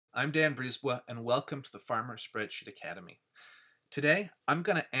I'm Dan Brisbois, and welcome to the Farmer Spreadsheet Academy. Today, I'm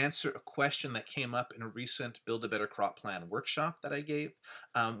going to answer a question that came up in a recent Build a Better Crop Plan workshop that I gave,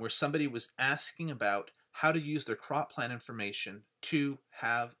 where somebody was asking about how to use their crop plan information to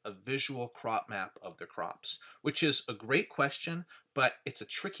have a visual crop map of their crops, which is a great question, but it's a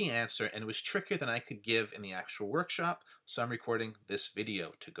tricky answer, and it was trickier than I could give in the actual workshop, so I'm recording this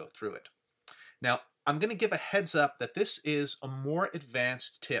video to go through it. Now, I'm going to give a heads up that this is a more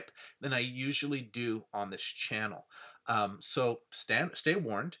advanced tip than I usually do on this channel. So stay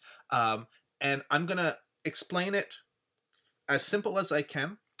warned. And I'm going to explain it as simple as I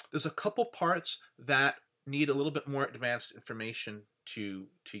can. There's a couple parts that need a little bit more advanced information to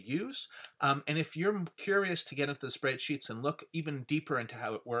use. And if you're curious to get into the spreadsheets and look even deeper into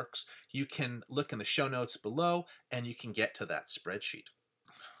how it works, you can look in the show notes below and you can get to that spreadsheet.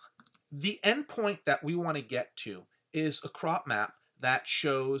 The endpoint that we want to get to is a crop map that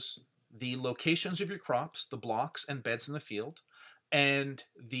shows the locations of your crops, the blocks and beds in the field, and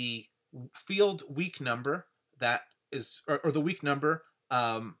the field week number that is, or the week number,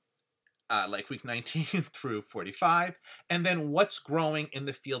 like week 19 through 45, and then what's growing in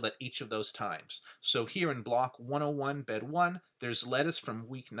the field at each of those times. So here in block 101, bed 1, there's lettuce from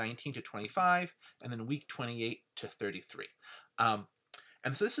week 19 to 25, and then week 28 to 33.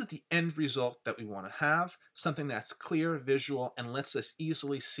 And so this is the end result that we want to have, something that's clear, visual, and lets us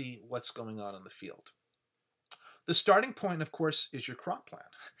easily see what's going on in the field. The starting point, of course, is your crop plan.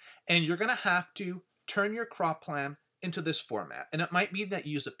 And you're going to have to turn your crop plan into this format. And it might be that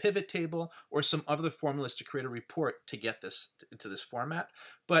you use a pivot table or some other formulas to create a report to get this into this format,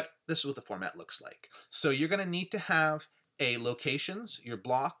 but this is what the format looks like. So you're going to need to have locations, your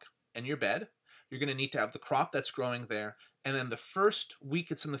block, and your bed. You're going to need to have the crop that's growing there, and then the first week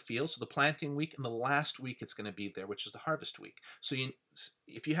it's in the field, so the planting week, and the last week it's going to be there, which is the harvest week. So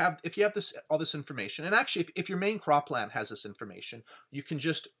if you have all this information, and actually if your main crop plan has this information, you can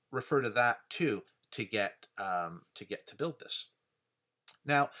just refer to that too to get to build this.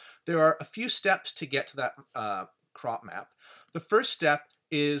 Now there are a few steps to get to that crop map. The first step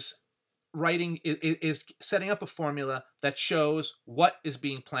is setting up a formula that shows what is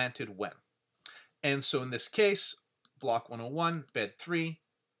being planted when. And so in this case, block 101, bed 3,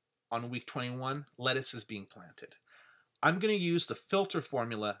 on week 21, lettuce is being planted. I'm going to use the filter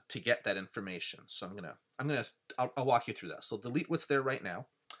formula to get that information. So I'll walk you through that. So delete what's there right now.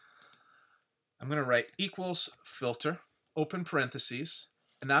 I'm going to write equals filter, open parentheses,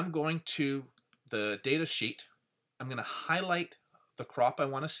 and I'm going to the data sheet. I'm going to highlight the crop I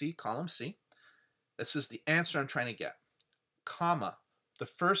want to see, column C. This is the answer I'm trying to get, comma. The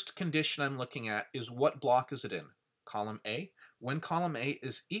first condition I'm looking at is what block is it in? Column A. When column A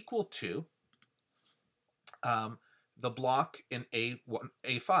is equal to the block in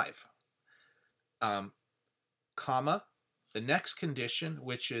A5, comma, the next condition,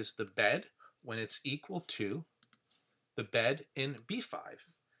 which is the bed, when it's equal to the bed in B5,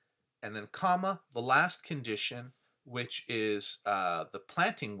 and then comma, the last condition, which is the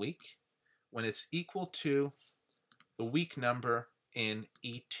planting week, when it's equal to the week number in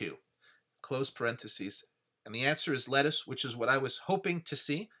E2, close parentheses. And the answer is lettuce, which is what I was hoping to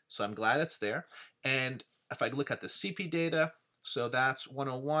see, so I'm glad it's there. And if I look at the CP data, so that's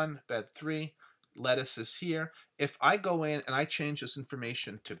 101, bed 3, lettuce is here. If I go in and I change this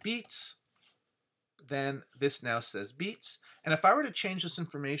information to beets, then this now says beets. And if I were to change this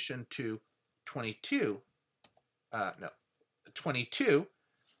information to 22,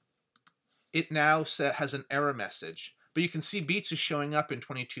 it now has an error message. But you can see beets is showing up in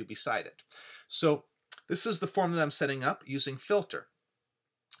 22 beside it. So this is the formula I'm setting up using filter.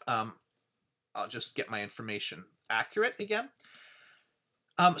 I'll just get my information accurate again.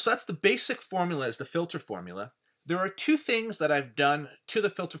 So that's the basic formula, is the filter formula. There are two things that I've done to the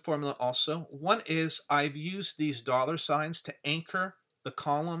filter formula also. One is I've used these dollar signs to anchor the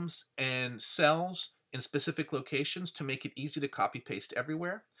columns and cells in specific locations to make it easy to copy paste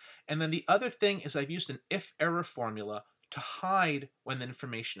everywhere. And then the other thing is I've used an if error formula to hide when the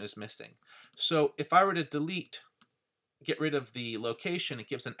information is missing. So if I were to get rid of the location, it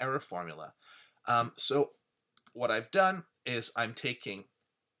gives an error formula. So what I've done is I'm taking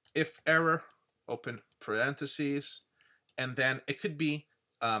if error, open parentheses, and then it could be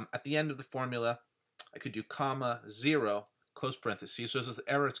at the end of the formula, I could do comma 0, close parentheses. So this is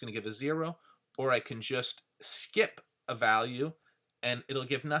the error, it's going to give a 0, or I can just skip a value and it'll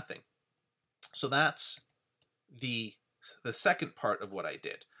give nothing. So that's the second part of what I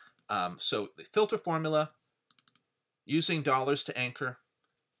did. So the filter formula, using dollars to anchor,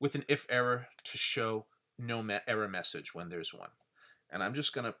 with an if error to show no error message when there's one. And I'm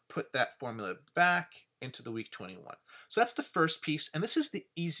just going to put that formula back into the week 21. So that's the first piece, and this is the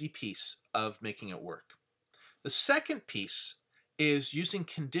easy piece of making it work. The second piece is using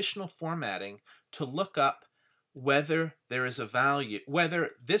conditional formatting to look up whether there is a value,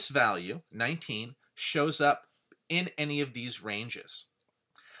 whether this value, 19, shows up in any of these ranges.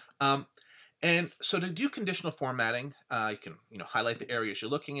 And so to do conditional formatting, you can highlight the areas you're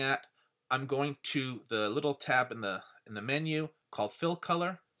looking at. I'm going to the little tab in the menu called Fill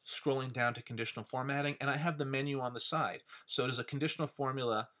Color, scrolling down to conditional formatting, and I have the menu on the side. So there's a conditional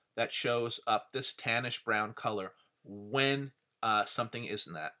formula that shows up this tannish brown color when something is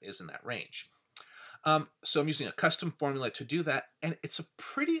in that range. So I'm using a custom formula to do that, and it's a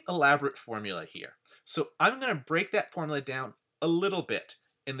pretty elaborate formula here. So I'm going to break that formula down a little bit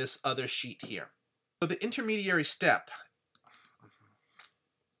in this other sheet here. So the intermediary step,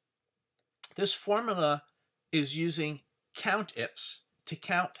 this formula is using countifs to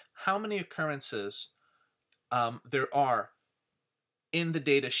count how many occurrences there are in the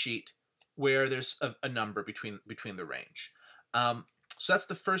data sheet where there's a number between the range. So that's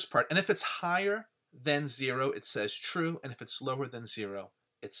the first part. And if it's higher than 0, it says true, and if it's lower than 0,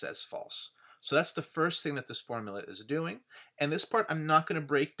 it says false. So that's the first thing that this formula is doing. And this part I'm not going to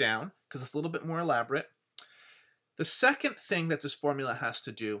break down because it's a little bit more elaborate. The second thing that this formula has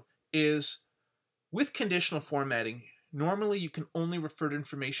to do is, with conditional formatting, normally you can only refer to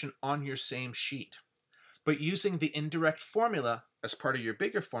information on your same sheet. But using the indirect formula as part of your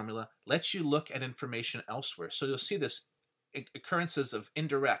bigger formula lets you look at information elsewhere. So you'll see this occurrences of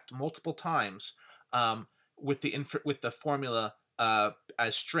indirect multiple times with the formula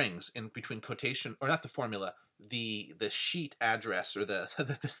as strings in between quotation, or not the formula, the sheet address, or the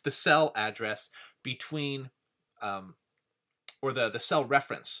cell address between or the cell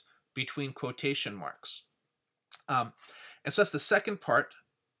reference between quotation marks. And so that's the second part,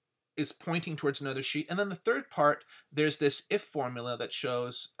 is pointing towards another sheet. And then the third part, there's this if formula that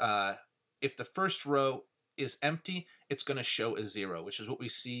shows if the first row is empty, it's going to show a 0, which is what we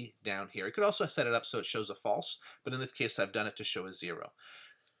see down here. It could also set it up so it shows a false, but in this case I've done it to show a 0.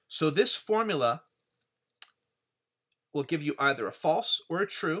 So this formula will give you either a false or a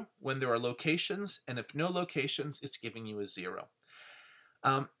true when there are locations, and if no locations, it's giving you a 0.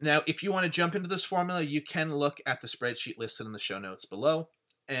 Now, if you want to jump into this formula, you can look at the spreadsheet listed in the show notes below,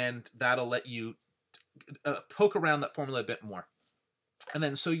 and that'll let you poke around that formula a bit more. And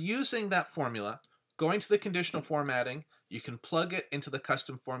then, so using that formula, going to the conditional formatting, you can plug it into the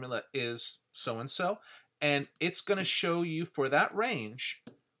custom formula is so-and-so, and it's going to show you for that range,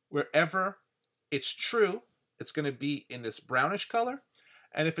 wherever it's true, it's going to be in this brownish color,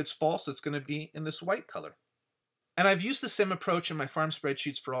 and if it's false, it's going to be in this white color. And I've used the same approach in my Farm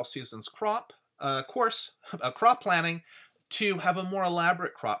Spreadsheets for All Seasons crop course, crop planning, to have a more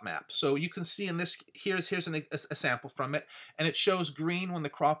elaborate crop map. So you can see in this, here's a sample from it, and it shows green when the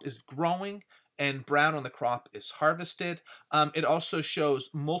crop is growing and brown when the crop is harvested. It also shows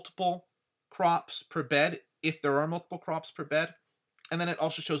multiple crops per bed, if there are multiple crops per bed, and then it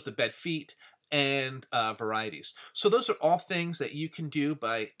also shows the bed feet and varieties. So those are all things that you can do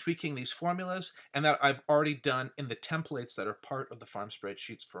by tweaking these formulas, and that I've already done in the templates that are part of the Farm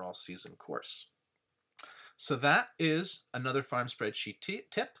Spreadsheets for All Season course. So that is another Farm Spreadsheet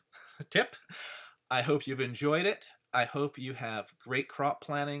tip. I hope you've enjoyed it. I hope you have great crop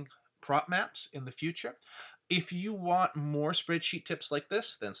planning, crop maps in the future. If you want more spreadsheet tips like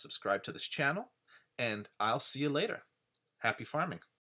this, then subscribe to this channel, and I'll see you later. Happy farming.